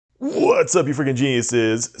What's up, you freaking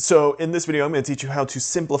geniuses? So in this video, I'm going to teach you how to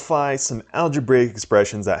simplify some algebraic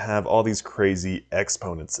expressions that have all these crazy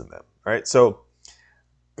exponents in them. All right, so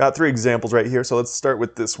got three examples right here. So let's start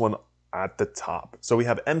with this one at the top. So we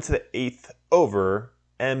have m to the 8th over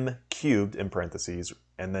m cubed in parentheses,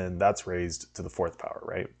 and then that's raised to the 4th power,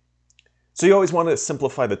 right? So you always want to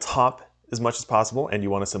simplify the top as much as possible, and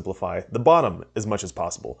you want to simplify the bottom as much as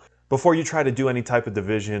possible before you try to do any type of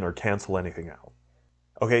division or cancel anything out.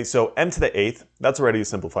 Okay, so m to the 8th, that's already as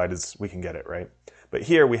simplified as we can get it, right? But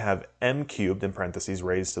here we have m cubed in parentheses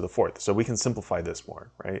raised to the 4th, so we can simplify this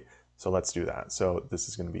more, right? So let's do that. So this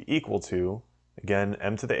is going to be equal to, again,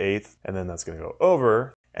 m to the 8th, and then that's going to go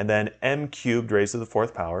over, and then m cubed raised to the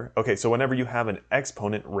 4th power. Okay, so whenever you have an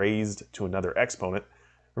exponent raised to another exponent,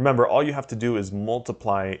 remember, all you have to do is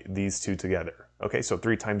multiply these two together. Okay, so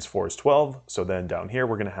 3 times 4 is 12, so then down here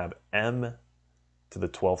we're going to have m to the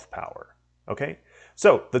 12th power. Okay,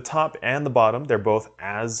 so the top and the bottom, they're both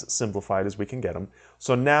as simplified as we can get them.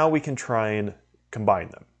 So now we can try and combine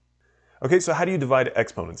them. Okay, so how do you divide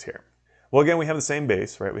exponents here? Well, again, we have the same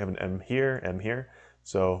base, right? We have an m here.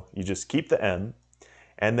 So you just keep the m.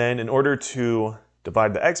 And then in order to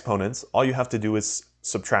divide the exponents, all you have to do is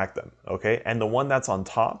subtract them, okay? And the one that's on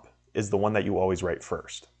top is the one that you always write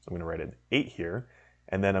first. So I'm going to write an 8 here,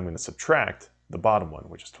 and then I'm going to subtract the bottom one,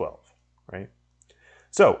 which is 12, right?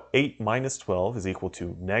 So 8 minus 12 is equal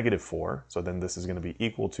to negative 4. So then this is going to be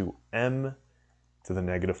equal to m to the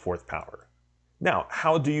negative 4th power. Now,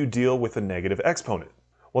 how do you deal with a negative exponent?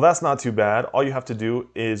 Well, that's not too bad. All you have to do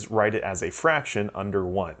is write it as a fraction under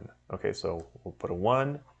 1. Okay, so we'll put a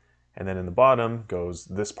 1, and then in the bottom goes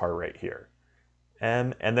this part right here.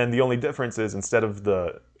 And then the only difference is instead of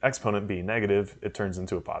the exponent being negative, it turns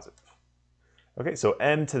into a positive. Okay, so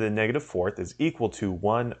m to the negative 4th is equal to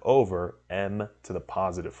 1 over m to the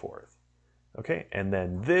positive 4th. Okay, and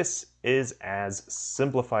then this is as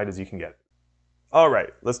simplified as you can get it. All right,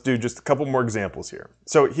 let's do just a couple more examples here.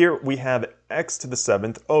 So here we have x to the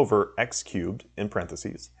 7th over x cubed in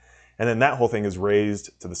parentheses, and then that whole thing is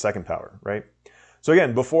raised to the 2nd power, right? So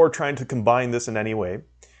again, before trying to combine this in any way,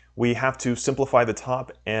 we have to simplify the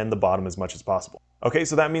top and the bottom as much as possible. Okay,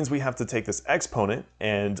 so that means we have to take this exponent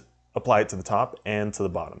and apply it to the top and to the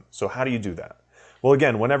bottom. So how do you do that? Well,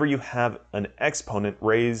 again, whenever you have an exponent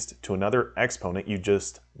raised to another exponent, you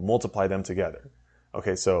just multiply them together.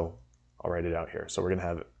 Okay, so I'll write it out here. So we're going to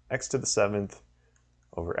have x to the 7th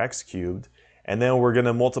over x cubed, and then we're going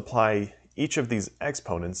to multiply each of these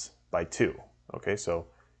exponents by 2. Okay, so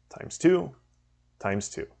times 2 times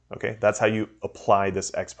 2. Okay, that's how you apply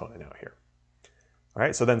this exponent out here. All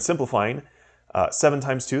right, so then simplifying, 7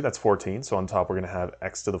 times 2, that's 14. So on top, we're going to have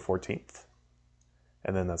x to the 14th.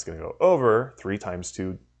 And then that's going to go over 3 times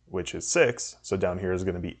 2, which is 6. So down here is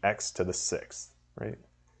going to be x to the 6th, right?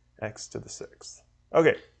 X to the 6th.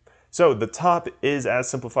 Okay, so the top is as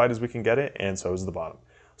simplified as we can get it, and so is the bottom.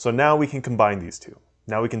 So now we can combine these two.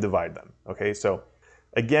 Now we can divide them. Okay, so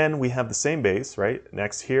again, we have the same base, right? An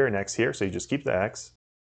x here, an x here. So you just keep the x.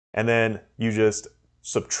 And then you just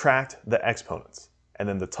subtract the exponents. And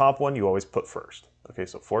then the top one you always put first. Okay,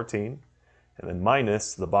 so 14, and then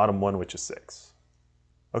minus the bottom one, which is 6.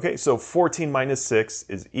 Okay, so 14 minus 6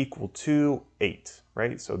 is equal to 8,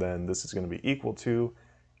 right? So then this is going to be equal to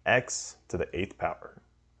x to the 8th power.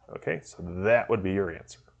 Okay, so that would be your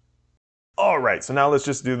answer. All right, so now let's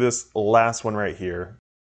just do this last one right here.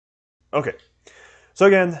 Okay, so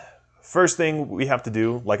again, first thing we have to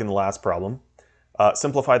do, like in the last problem,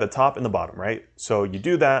 simplify the top and the bottom, right? So you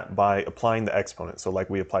do that by applying the exponent. So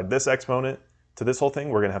like we applied this exponent to this whole thing,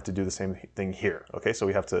 we're going to have to do the same thing here. Okay, so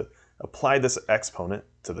we have to apply this exponent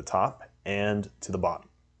to the top and to the bottom.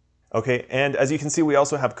 Okay, and as you can see, we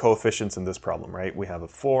also have coefficients in this problem, right? We have a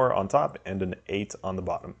 4 on top and an 8 on the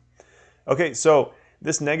bottom. Okay, so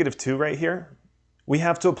this negative 2 right here, we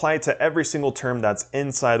have to apply it to every single term that's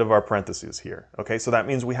inside of our parentheses here. Okay, so that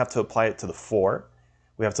means we have to apply it to the 4,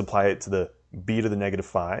 we have to apply it to the b to the negative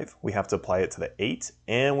 5, we have to apply it to the 8,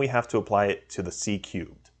 and we have to apply it to the c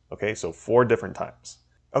cubed. Okay, so 4 different times.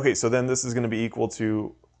 Okay, so then this is going to be equal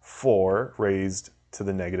to 4 raised to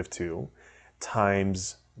the negative 2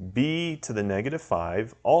 times b to the negative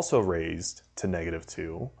 5, also raised to negative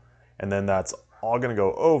 2, and then that's all going to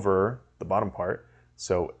go over the bottom part,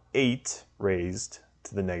 so 8 raised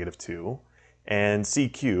to the negative 2, and c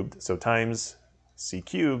cubed, so times c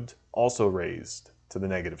cubed, also raised to the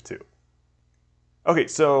negative 2. Okay,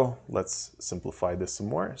 so let's simplify this some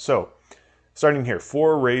more. So starting here,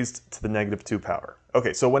 4 raised to the negative 2 power.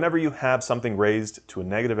 Okay, so whenever you have something raised to a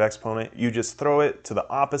negative exponent, you just throw it to the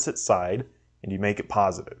opposite side and you make it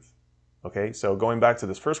positive. Okay, so going back to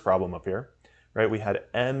this first problem up here, right? We had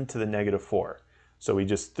m to the negative 4. So we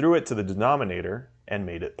just threw it to the denominator and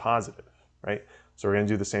made it positive, right? So we're going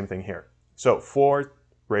to do the same thing here. So 4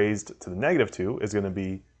 raised to the negative 2 is going to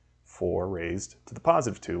be 4 raised to the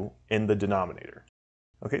positive 2 in the denominator.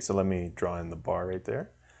 Okay, so let me draw in the bar right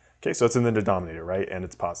there. Okay, so it's in the denominator, right? And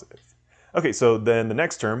it's positive. Okay, so then the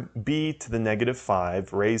next term, b to the negative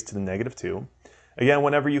 5 raised to the negative 2. Again,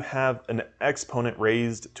 whenever you have an exponent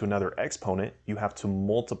raised to another exponent, you have to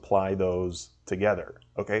multiply those together.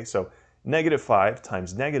 Okay, so negative 5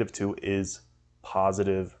 times negative 2 is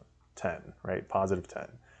positive 10, right? Positive 10.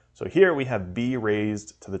 So here we have b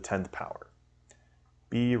raised to the 10th power.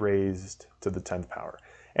 B raised to the 10th power.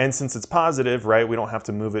 And since it's positive, right, we don't have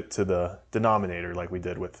to move it to the denominator like we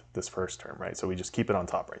did with this first term, right? So we just keep it on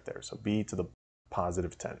top right there. So b to the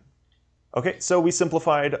positive 10. Okay, so we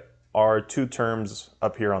simplified our two terms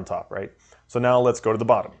up here on top, right? So now let's go to the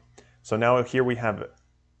bottom. So now here we have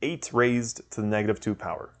 8 raised to the negative 2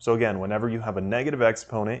 power. So again, whenever you have a negative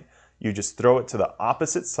exponent, you just throw it to the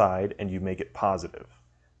opposite side and you make it positive.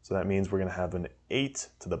 So that means we're going to have an 8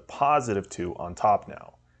 to the positive 2 on top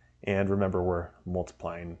now. And remember, we're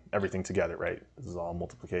multiplying everything together, right? This is all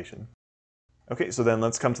multiplication. Okay, so then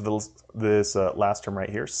let's come to this last term right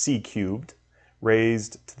here, c cubed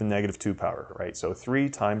raised to the negative 2 power, right? So 3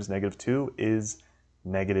 times negative 2 is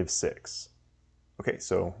negative 6. Okay,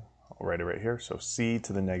 so I'll write it right here. So c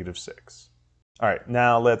to the negative 6. All right,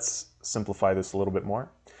 now let's simplify this a little bit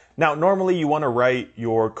more. Now, normally you want to write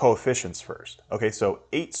your coefficients first. Okay, so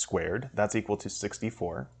 8 squared, that's equal to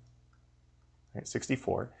 64. Right,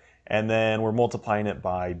 64. And then we're multiplying it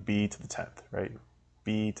by b to the 10th, right?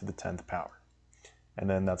 B to the 10th power. And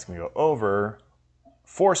then that's going to go over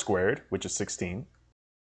 4 squared, which is 16.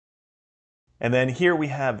 And then here we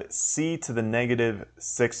have c to the negative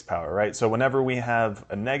 6th power, right? So whenever we have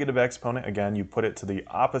a negative exponent, again, you put it to the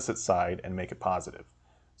opposite side and make it positive.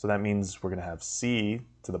 So that means we're going to have c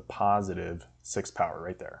to the positive 6th power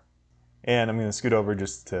right there. And I'm going to scoot over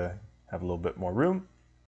just to have a little bit more room.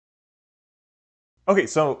 Okay,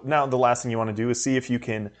 so now the last thing you want to do is see if you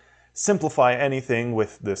can simplify anything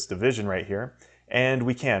with this division right here. And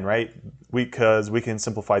we can, right? Because we can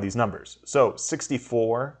simplify these numbers. So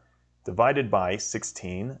 64 divided by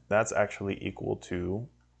 16, that's actually equal to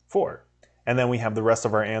 4. And then we have the rest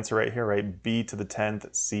of our answer right here, right? B to the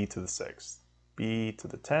 10th, C to the 6th. B to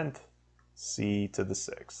the 10th, C to the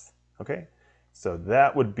 6th. Okay? So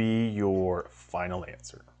that would be your final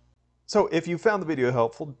answer. So if you found the video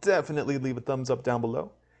helpful, definitely leave a thumbs up down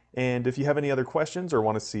below. And if you have any other questions or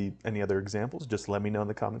want to see any other examples, just let me know in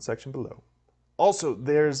the comment section below. Also,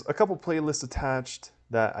 there's a couple playlists attached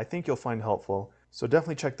that I think you'll find helpful, so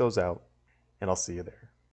definitely check those out, and I'll see you there.